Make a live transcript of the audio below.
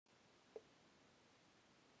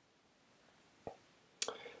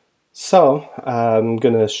So I'm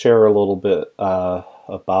going to share a little bit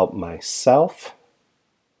about myself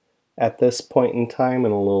at this point in time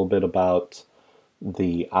and a little bit about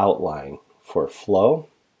the outline for flow.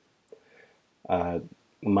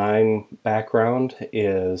 My background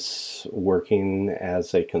is working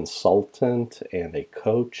as a consultant and a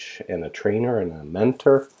coach and a trainer and a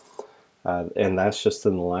mentor, and that's just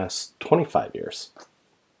in the last 25 years.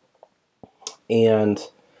 And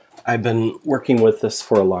I've been working with this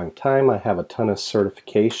for a long time. I have a ton of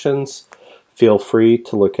certifications. Feel free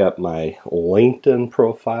to look at my LinkedIn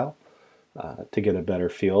profile to get a better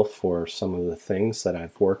feel for some of the things that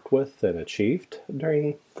I've worked with and achieved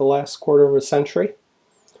during the last quarter of a century.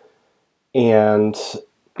 And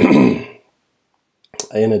in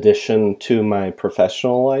addition to my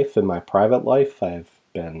professional life and my private life, I've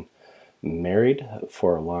been married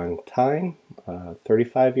for a long time,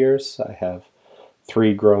 35 years. I have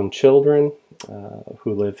 3 grown children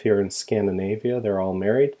who live here in Scandinavia. They're all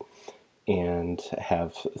married and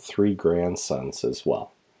have 3 grandsons as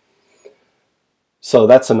well. So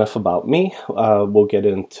that's enough about me. We'll get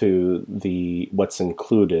into what's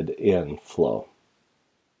included in flow.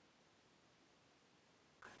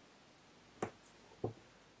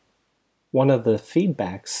 One of the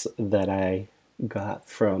feedbacks that I got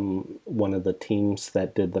from one of the teams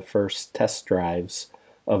that did the first test drives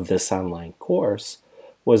of this online course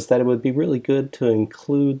was that it would be really good to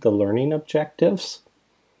include the learning objectives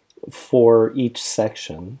for each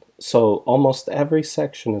section. So almost every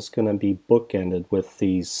section is going to be bookended with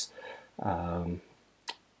these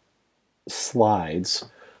slides.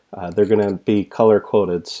 They're going to be color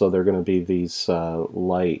coded, so they're going to be these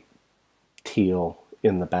light teal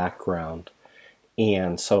in the background,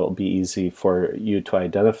 and so it'll be easy for you to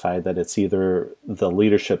identify that it's either the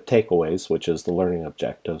leadership takeaways, which is the learning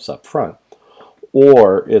objectives up front,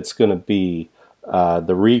 or it's going to be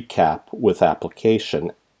the recap with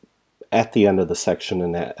application at the end of the section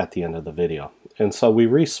and at the end of the video. And so we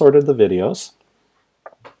resorted the videos,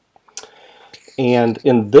 and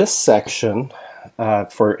in this section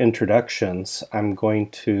for introductions, I'm going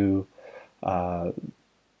to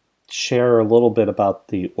share a little bit about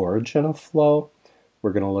the origin of flow.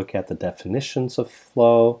 We're going to look at the definitions of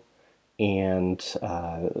flow and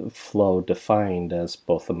flow defined as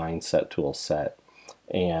both a mindset tool set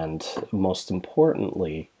and, most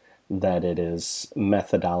importantly, that it is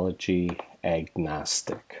methodology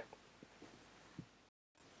agnostic.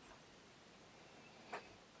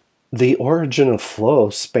 The origin of flow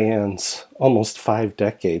spans almost 5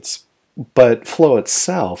 decades, but flow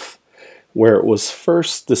itself, where it was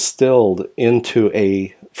first distilled into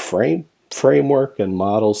a framework and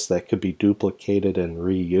models that could be duplicated and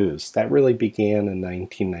reused. That really began in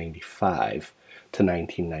 1995 to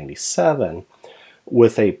 1997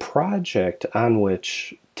 with a project on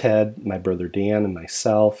which Ted, my brother Dan, and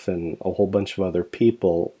myself and a whole bunch of other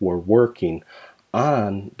people were working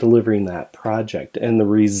on delivering that project, and the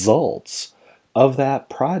results of that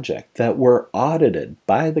project that were audited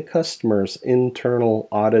by the customer's internal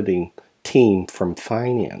auditing team from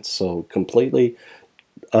finance. So completely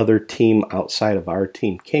other team outside of our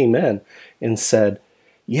team came in and said,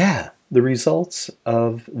 yeah, the results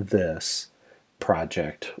of this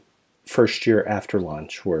project first year after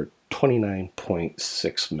launch were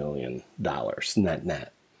 $29.6 million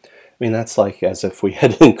net. I mean, that's like as if we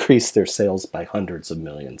had increased their sales by hundreds of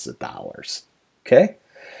millions of dollars. Okay?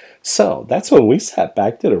 So that's when we sat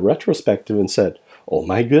back, did a retrospective, and said, oh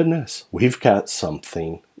my goodness, we've got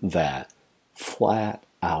something that flat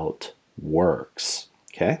out works.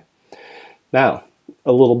 Okay? Now,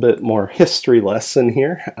 a little bit more history lesson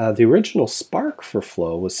here. The original spark for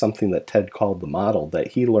flow was something that Ted called the model that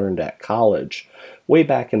he learned at college way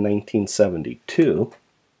back in 1972.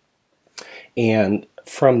 And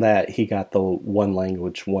from that, he got the one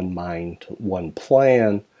language, one mind, one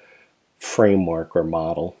plan framework or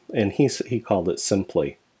model. And he called it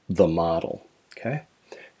simply the model. Okay?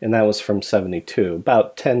 And that was from 72.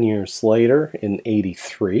 About 10 years later, in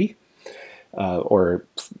 83, or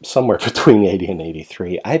somewhere between 80 and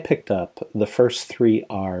 83, I picked up the first 3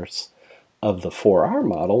 R's of the 4R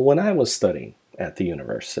model when I was studying at the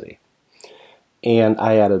university. And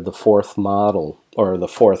I added the 4th model, or the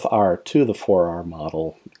 4th R, to the 4R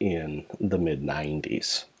model in the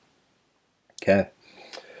mid-90s. Okay.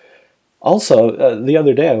 Also, the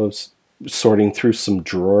other day I was sorting through some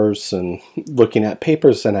drawers and looking at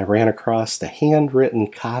papers, and I ran across a handwritten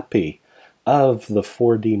copy of the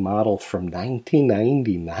 4D model from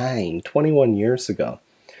 1999, 21 years ago.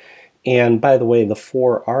 And by the way, the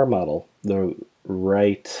 4R model, the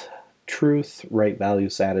right truth, right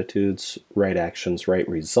values, attitudes, right actions, right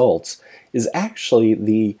results, is actually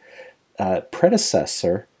the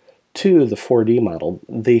predecessor to the 4D model.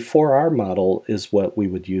 The 4R model is what we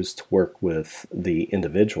would use to work with the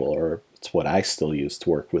individual, or it's what I still use to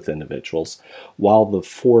work with individuals, while the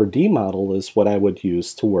 4D model is what I would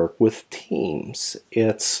use to work with teams.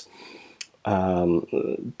 It's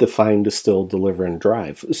define, distill, deliver, and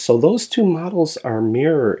drive. So those two models are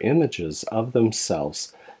mirror images of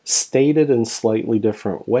themselves, stated in slightly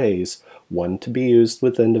different ways, one to be used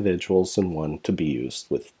with individuals and one to be used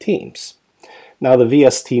with teams. Now the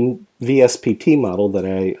VSPT model that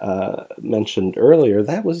I mentioned earlier,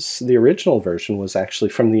 that was the original version, was actually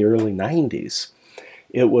from the early 90s.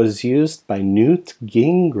 It was used by Newt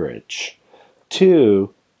Gingrich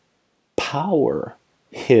to power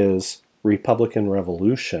his Republican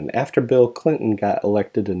Revolution. After Bill Clinton got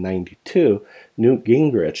elected in '92, Newt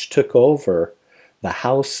Gingrich took over the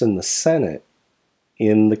House and the Senate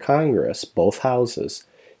in the Congress, both houses.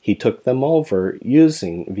 He took them over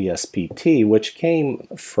using VSPT, which came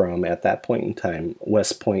from, at that point in time,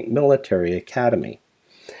 West Point Military Academy.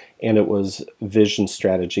 And it was Vision,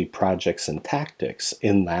 Strategy, Projects, and Tactics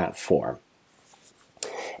in that form.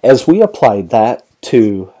 As we applied that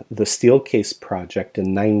to the Steelcase project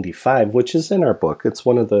in '95, which is in our book, it's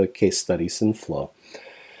one of the case studies in Flow.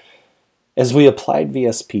 As we applied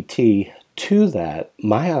VSPT to that,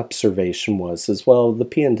 my observation was, as well, the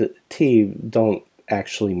P and T don't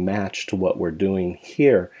actually match to what we're doing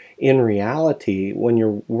here. In reality, when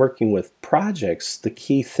you're working with projects, the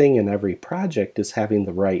key thing in every project is having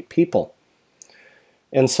the right people.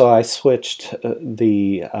 And so I switched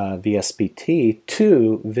the VSPT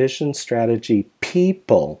to Vision, Strategy,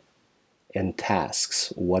 People, and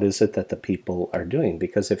Tasks. What is it that the people are doing?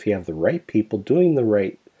 Because if you have the right people doing the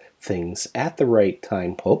right things at the right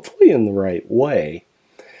time, hopefully in the right way,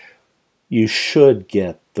 you should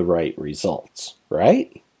get the right results,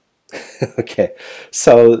 right? Okay,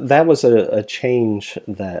 so that was a change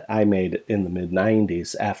that I made in the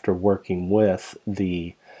mid-90s after working with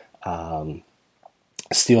the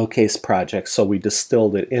Steelcase project. So we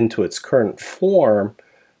distilled it into its current form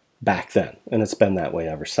back then, and it's been that way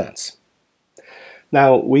ever since.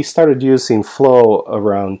 Now, we started using Flow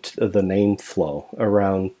around the name Flow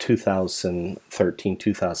around 2013,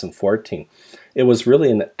 2014. It was really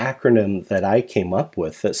an acronym that I came up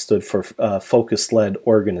with that stood for Focus-Led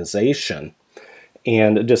Organization.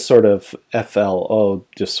 And it just sort of, FLO,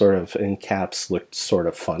 just sort of in caps, looked sort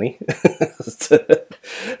of funny.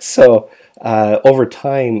 So over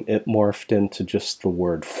time, it morphed into just the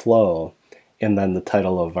word flow. And then the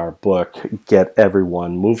title of our book, Get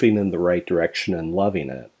Everyone Moving in the Right Direction and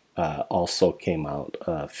Loving It, also came out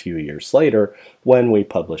a few years later when we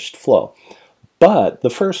published Flow. But the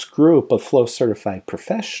first group of Flow certified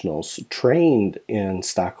professionals trained in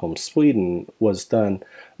Stockholm, Sweden was done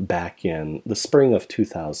back in the spring of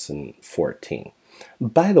 2014.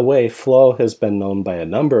 By the way, Flow has been known by a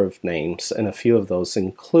number of names, and a few of those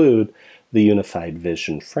include the Unified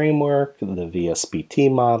Vision Framework, the VSPT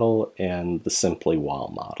model, and the Simply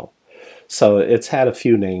WAL model. So it's had a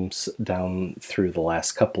few names down through the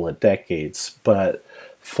last couple of decades, but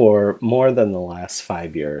for more than the last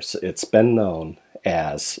 5 years, it's been known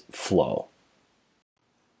as Flow.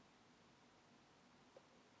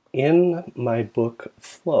 In my book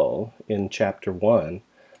Flow, in Chapter 1,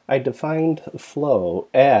 I defined flow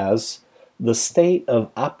as the state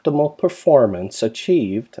of optimal performance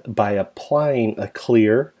achieved by applying a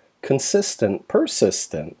clear, consistent,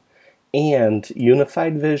 persistent, and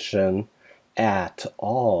unified vision at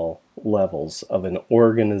all levels of an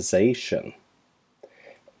organization.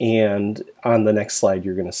 And on the next slide,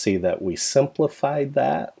 you're going to see that we simplified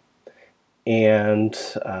that. And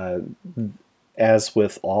as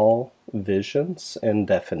with all visions and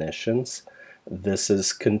definitions, this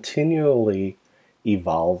is continually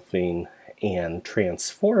evolving and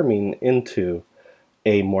transforming into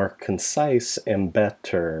a more concise and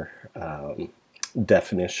better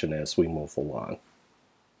definition as we move along.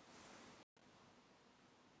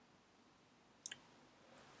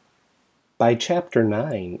 By chapter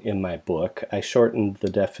 9 in my book, I shortened the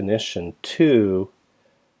definition to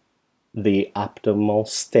the optimal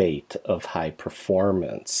state of high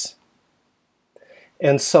performance.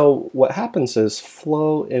 And so what happens is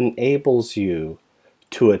flow enables you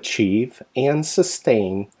to achieve and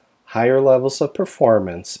sustain higher levels of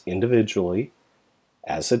performance individually,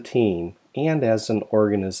 as a team, and as an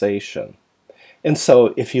organization. And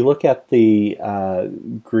so if you look at the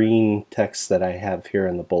green text that I have here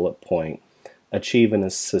in the bullet point, achieve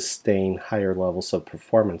and sustain higher levels of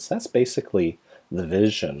performance, that's basically the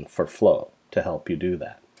vision for Flow to help you do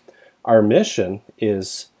that. Our mission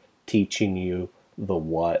is teaching you the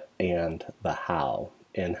what and the how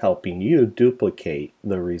and helping you duplicate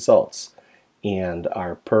the results. And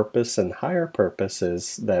our purpose and higher purpose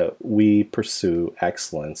is that we pursue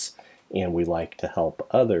excellence and we like to help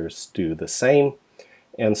others do the same.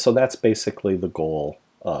 And so that's basically the goal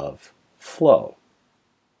of flow.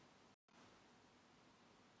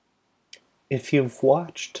 If you've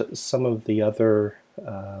watched some of the other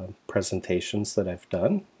presentations that I've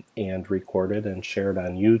done and recorded and shared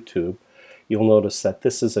on YouTube, you'll notice that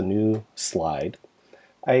this is a new slide.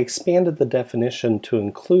 I expanded the definition to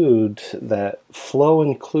include that flow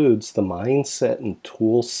includes the mindset and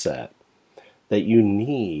tool set that you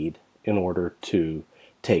need in order to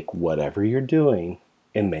take whatever you're doing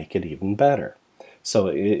and make it even better. So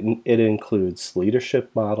it includes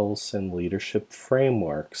leadership models and leadership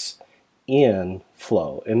frameworks in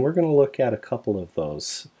flow. And we're going to look at a couple of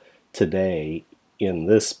those today in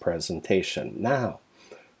this presentation. Now,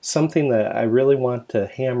 something that I really want to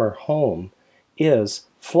hammer home is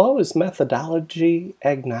flow is methodology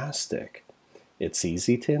agnostic. It's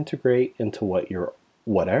easy to integrate into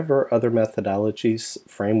whatever other methodologies,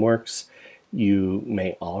 frameworks you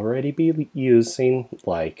may already be using,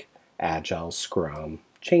 like Agile, Scrum,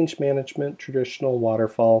 Change Management, Traditional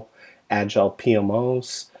Waterfall, Agile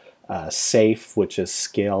PMOs, SAFe, which is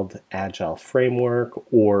Scaled Agile Framework,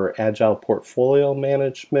 or Agile Portfolio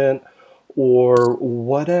Management, or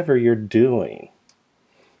whatever you're doing.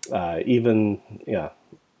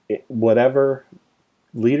 Whatever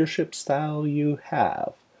leadership style you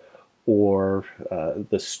have, or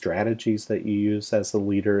the strategies that you use as a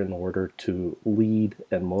leader in order to lead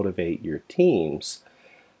and motivate your teams,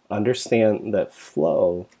 understand that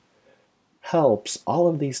flow helps all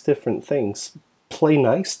of these different things play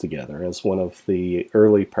nice together, as one of the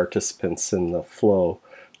early participants in the flow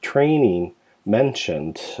training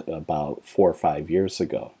mentioned about 4 or 5 years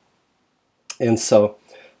ago. And so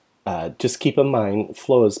just keep in mind,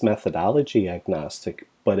 flow is methodology agnostic,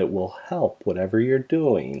 but it will help whatever you're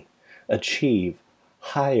doing achieve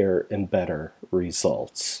higher and better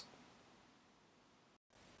results.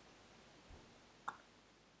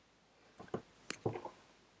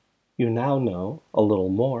 You now know a little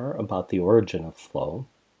more about the origin of flow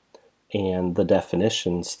and the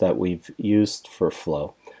definitions that we've used for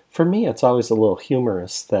flow. For me, it's always a little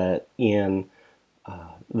humorous that in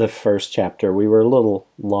the first chapter we were a little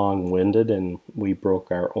long-winded and we broke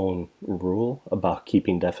our own rule about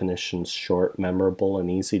keeping definitions short, memorable, and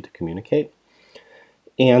easy to communicate.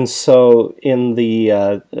 And so in the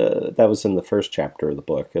that was in the first chapter of the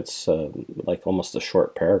book. It's like almost a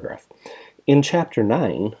short paragraph. In chapter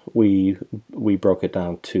 9, we broke it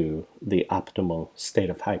down to the optimal state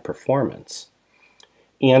of high performance.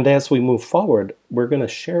 And as we move forward, we're going to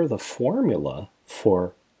share the formula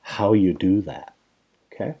for how you do that.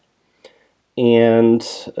 Okay? And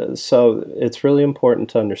so it's really important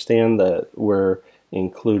to understand that we're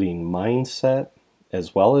including mindset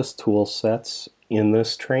as well as tool sets in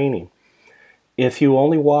this training. If you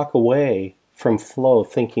only walk away from flow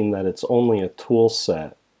thinking that it's only a tool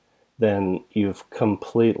set, then you've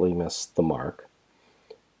completely missed the mark.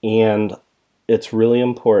 And it's really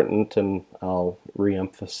important, and I'll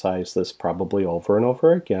re-emphasize this probably over and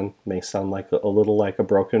over again, may sound like a little like a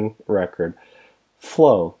broken record,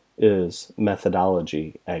 flow is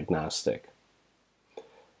methodology agnostic.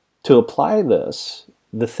 To apply this,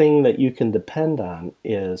 the thing that you can depend on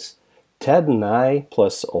is Ted and I,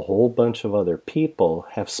 plus a whole bunch of other people,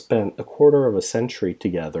 have spent a quarter of a century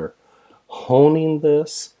together honing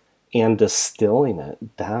this and distilling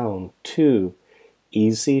it down to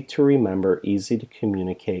easy to remember, easy to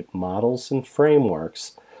communicate models and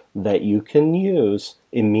frameworks that you can use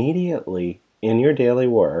immediately in your daily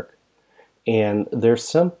work, and they're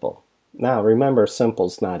simple. Now remember,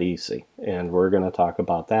 simple's not easy, and we're going to talk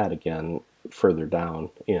about that again further down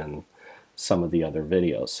in some of the other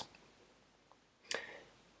videos.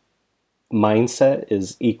 Mindset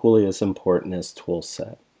is equally as important as tool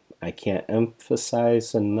set. I can't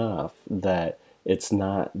emphasize enough that it's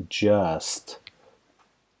not just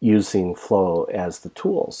using flow as the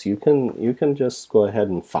tools. You can just go ahead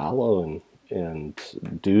and follow and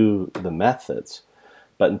do the methods,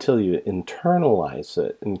 but until you internalize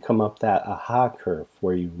it and come up that aha curve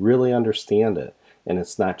where you really understand it, and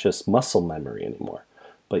it's not just muscle memory anymore,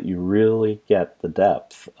 but you really get the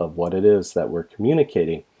depth of what it is that we're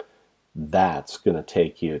communicating, that's going to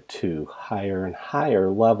take you to higher and higher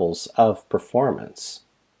levels of performance.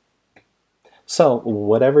 So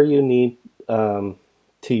whatever you need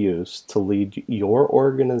to use to lead your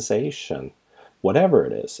organization, whatever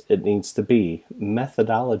it is, it needs to be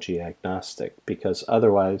methodology agnostic, because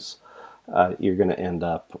otherwise you're going to end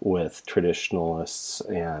up with traditionalists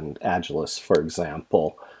and agilists, for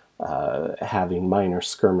example, having minor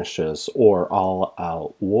skirmishes or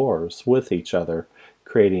all-out wars with each other,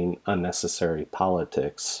 creating unnecessary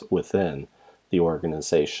politics within the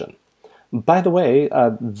organization. By the way,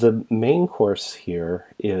 the main course here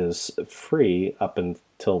is free up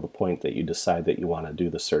until the point that you decide that you want to do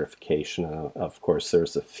the certification. Of course,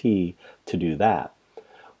 there's a fee to do that.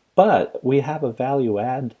 But we have a value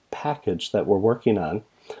add package that we're working on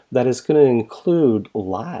that is going to include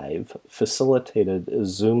live facilitated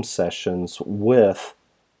Zoom sessions with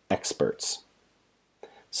experts.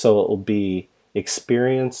 So it will be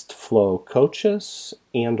experienced flow coaches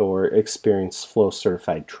and or experienced flow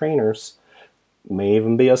certified trainers, may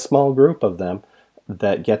even be a small group of them,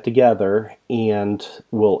 that get together and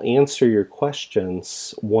will answer your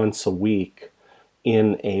questions once a week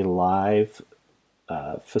in a live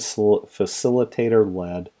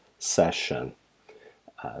facilitator-led session.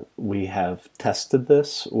 We have tested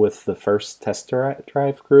this with the first test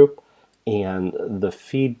drive group, and the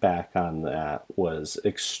feedback on that was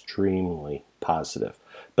extremely positive.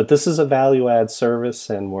 But this is a value add service,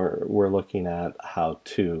 and we're looking at how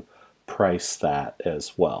to price that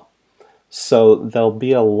as well. So there'll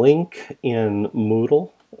be a link in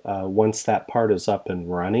Moodle once that part is up and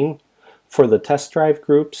running. For the test drive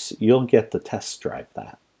groups, you'll get the test drive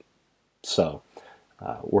that. So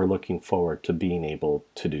we're looking forward to being able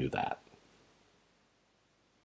to do that.